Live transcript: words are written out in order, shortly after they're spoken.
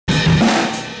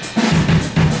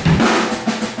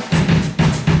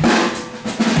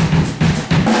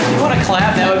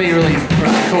clap? That would be really,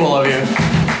 really cool of you.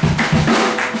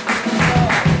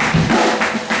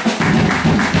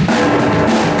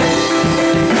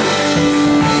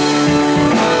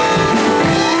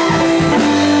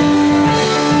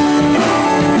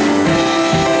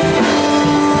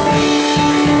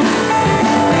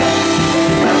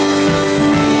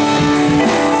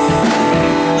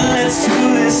 Let's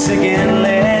do this again.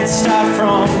 Let's start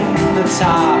from the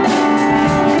top.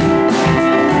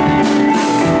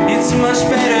 It's much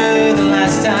better than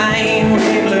last time.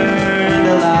 We've learned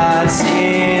a lot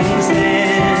since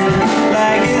then.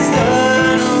 Like it's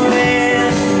done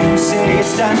when you say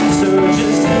it's done, so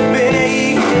just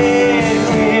make it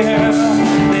clear.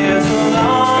 There's a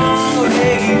long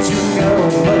way to go,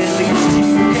 but at least you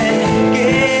can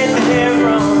get there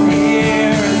from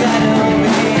here. That'll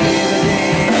be the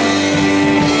day.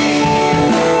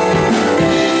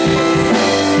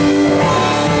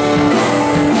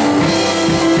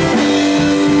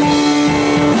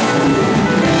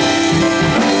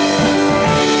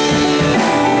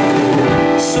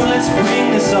 So let's bring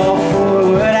this all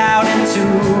forward out into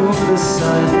the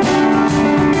sun.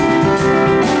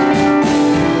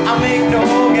 I'll make no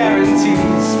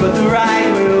guarantees, but the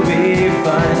ride will be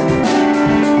fun.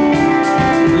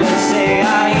 Let's say I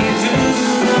do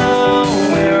know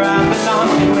where I belong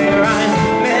and where I'm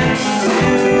meant to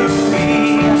be.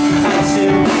 I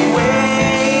simply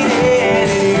waited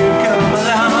and you come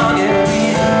along and we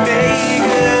make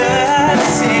a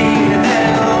scene.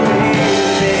 That'll be the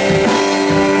day.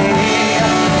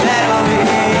 That'll be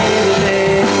the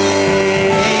day.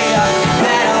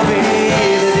 That'll be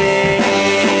the day.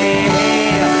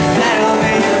 That'll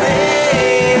be the day.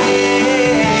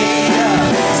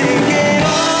 Take it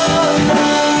all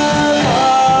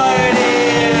apart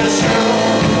is true.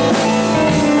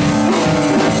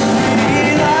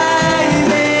 Realize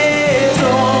it's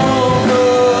all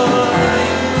good.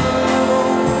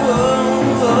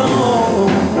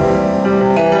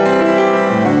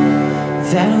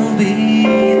 That'll be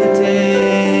the day.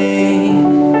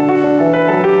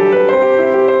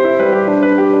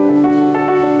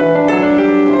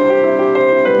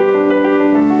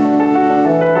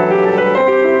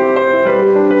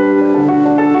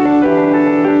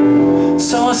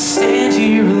 So I stand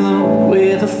here alone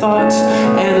with a thought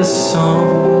and a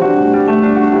song.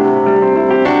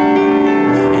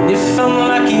 And if I'm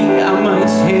lucky, I might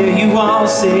hear you all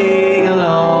sing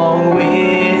along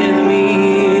with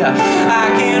me. I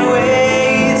can't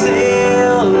wait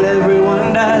till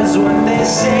everyone does what they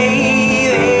say.